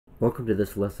Welcome to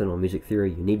this lesson on music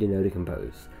theory you need to know to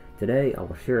compose. Today I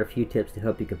will share a few tips to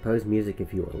help you compose music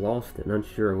if you are lost and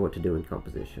unsure of what to do in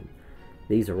composition.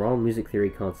 These are all music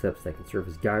theory concepts that can serve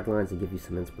as guidelines and give you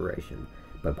some inspiration,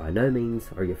 but by no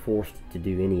means are you forced to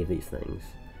do any of these things.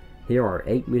 Here are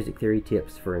 8 music theory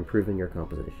tips for improving your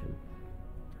composition.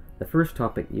 The first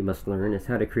topic you must learn is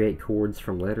how to create chords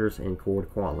from letters and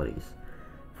chord qualities.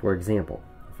 For example,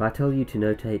 if I tell you to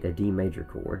notate a D major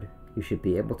chord, you should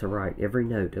be able to write every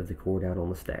note of the chord out on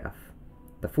the staff.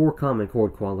 The 4 common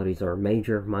chord qualities are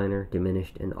major, minor,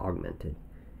 diminished, and augmented.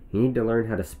 You need to learn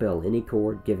how to spell any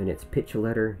chord given its pitch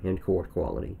letter and chord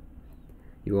quality.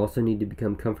 You also need to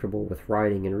become comfortable with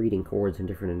writing and reading chords in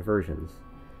different inversions.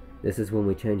 This is when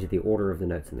we change the order of the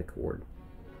notes in the chord.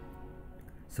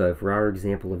 So for our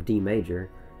example of D major,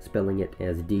 spelling it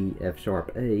as D F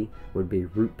sharp A would be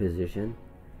root position,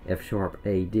 F sharp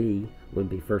A D would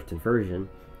be first inversion,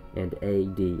 and A,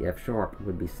 D, F sharp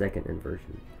would be second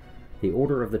inversion. The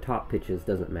order of the top pitches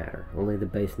doesn't matter, only the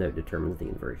bass note determines the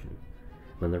inversion.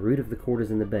 When the root of the chord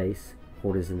is in the bass, the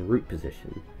chord is in the root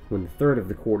position. When the third of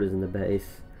the chord is in the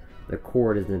bass, the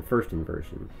chord is in first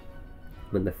inversion.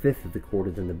 When the fifth of the chord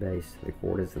is in the bass, the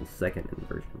chord is in second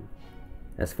inversion.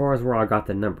 As far as where I got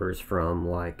the numbers from,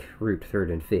 like root, third,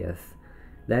 and fifth,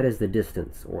 that is the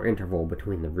distance or interval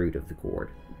between the root of the chord,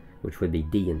 which would be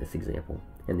D in this example,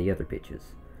 and the other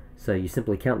pitches. So you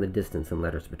simply count the distance and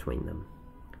letters between them.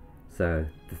 So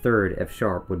the third F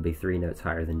sharp would be 3 notes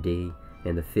higher than D,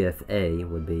 and the fifth A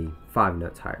would be 5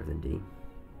 notes higher than D.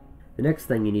 The next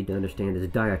thing you need to understand is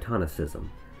diatonicism.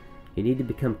 You need to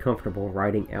become comfortable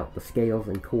writing out the scales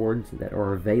and chords that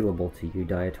are available to you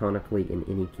diatonically in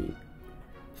any key.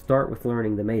 Start with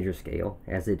learning the major scale,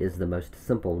 as it is the most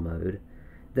simple mode,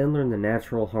 then learn the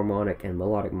natural, harmonic, and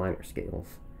melodic minor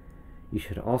scales. You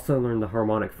should also learn the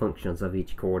harmonic functions of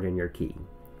each chord in your key.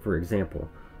 For example,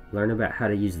 learn about how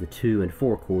to use the 2 and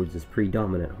 4 chords as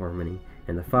predominant harmony,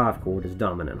 and the 5 chord as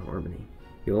dominant harmony.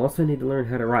 You'll also need to learn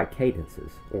how to write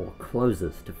cadences, or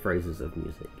closes to phrases of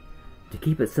music. To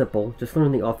keep it simple, just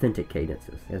learn the authentic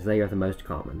cadences, as they are the most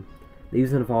common.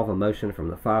 These involve a motion from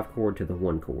the 5 chord to the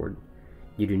 1 chord.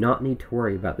 You do not need to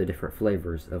worry about the different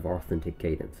flavors of authentic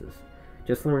cadences.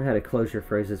 Just learn how to close your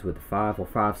phrases with the 5 or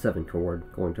 5/7 chord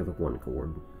going to the 1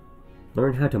 chord.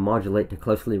 Learn how to modulate to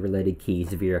closely related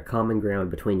keys via a common ground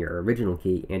between your original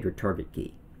key and your target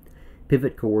key.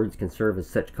 Pivot chords can serve as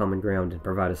such common ground and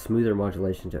provide a smoother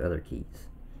modulation to other keys.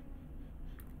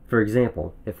 For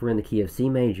example, if we're in the key of C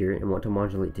major and want to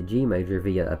modulate to G major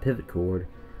via a pivot chord,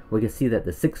 we can see that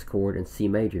the 6th chord in C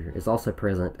major is also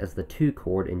present as the 2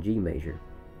 chord in G major.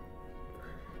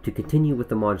 To continue with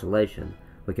the modulation,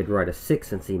 we could write a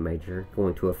 6 in C major,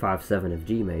 going to a 5/7 of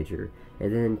G major,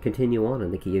 and then continue on in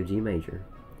the key of G major.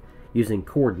 Using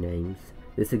chord names,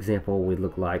 this example would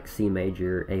look like C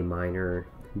major, A minor,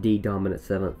 D dominant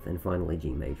 7th, and finally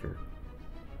G major.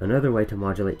 Another way to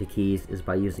modulate to keys is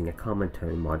by using a common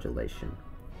tone modulation.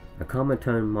 A common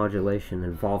tone modulation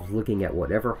involves looking at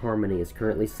whatever harmony is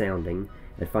currently sounding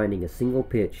and finding a single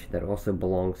pitch that also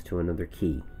belongs to another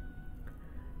key.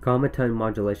 Common tone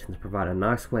modulations provide a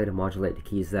nice way to modulate to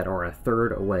keys that are a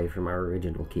third away from our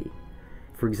original key.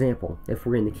 For example, if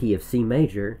we're in the key of C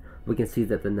major, we can see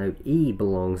that the note E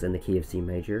belongs in the key of C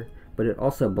major, but it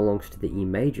also belongs to the E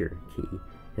major key,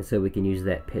 and so we can use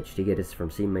that pitch to get us from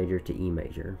C major to E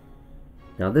major.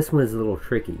 Now this one is a little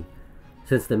tricky.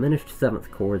 Since diminished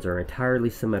 7th chords are entirely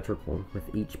symmetrical,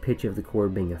 with each pitch of the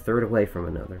chord being a third away from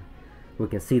another, we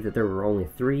can see that there are only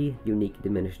 3 unique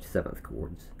diminished 7th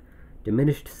chords.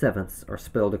 Diminished 7ths are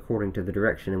spelled according to the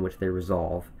direction in which they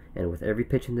resolve, and with every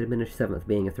pitch in the diminished 7th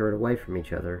being a third away from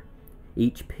each other,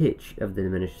 each pitch of the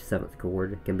diminished 7th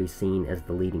chord can be seen as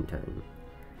the leading tone.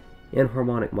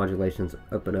 Inharmonic modulations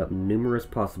open up numerous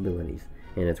possibilities,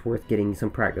 and it's worth getting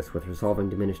some practice with resolving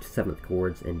diminished 7th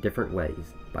chords in different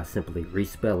ways by simply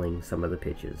respelling some of the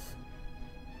pitches.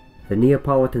 The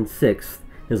Neapolitan Sixth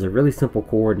is a really simple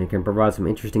chord and can provide some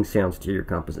interesting sounds to your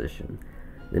composition.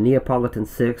 The Neapolitan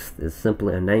Sixth is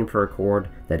simply a name for a chord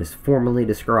that is formally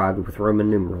described with Roman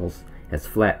numerals as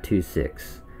flat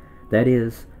 2/6. That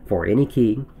is, for any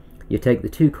key, you take the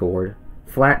 2 chord,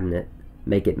 flatten it,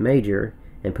 make it major,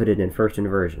 and put it in first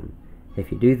inversion.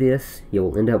 If you do this, you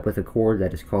will end up with a chord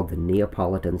that is called the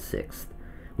Neapolitan Sixth,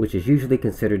 which is usually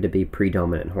considered to be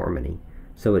predominant harmony,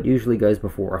 so it usually goes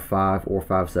before a 5 or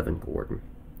 5/7 chord.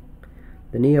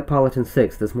 The Neapolitan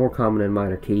Sixth is more common in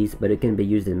minor keys, but it can be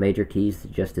used in major keys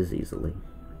just as easily.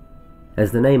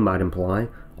 As the name might imply,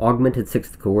 augmented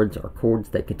 6th chords are chords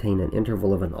that contain an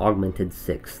interval of an augmented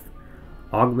 6th.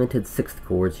 Augmented 6th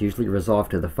chords usually resolve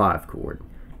to the 5 chord.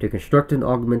 To construct an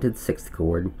augmented 6th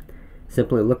chord,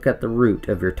 Simply look at the root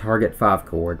of your target 5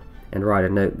 chord and write a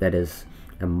note that is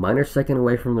a minor second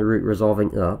away from the root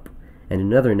resolving up, and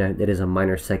another note that is a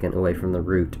minor second away from the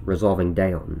root resolving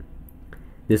down.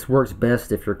 This works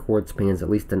best if your chord spans at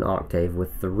least an octave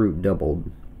with the root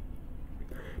doubled.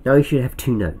 Now you should have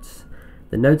 2 notes.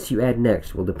 The notes you add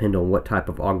next will depend on what type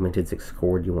of augmented sixth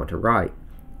chord you want to write.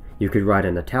 You could write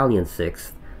an Italian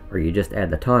sixth, where you just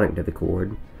add the tonic to the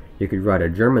chord. You could write a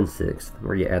German sixth,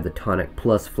 where you add the tonic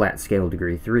plus flat scale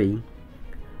degree 3.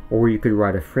 Or you could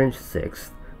write a French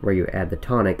sixth, where you add the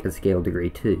tonic and scale degree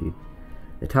 2.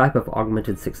 The type of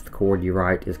augmented sixth chord you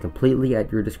write is completely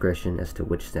at your discretion as to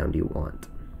which sound you want.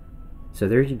 So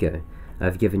there you go.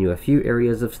 I've given you a few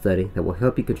areas of study that will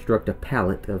help you construct a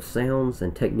palette of sounds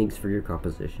and techniques for your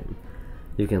composition.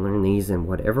 You can learn these in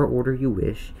whatever order you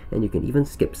wish, and you can even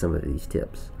skip some of these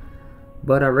tips.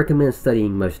 But I recommend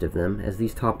studying most of them, as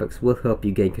these topics will help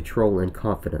you gain control and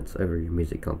confidence over your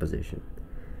music composition.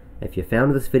 If you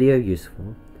found this video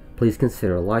useful, please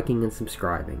consider liking and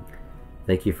subscribing.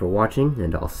 Thank you for watching,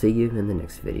 and I'll see you in the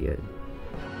next video.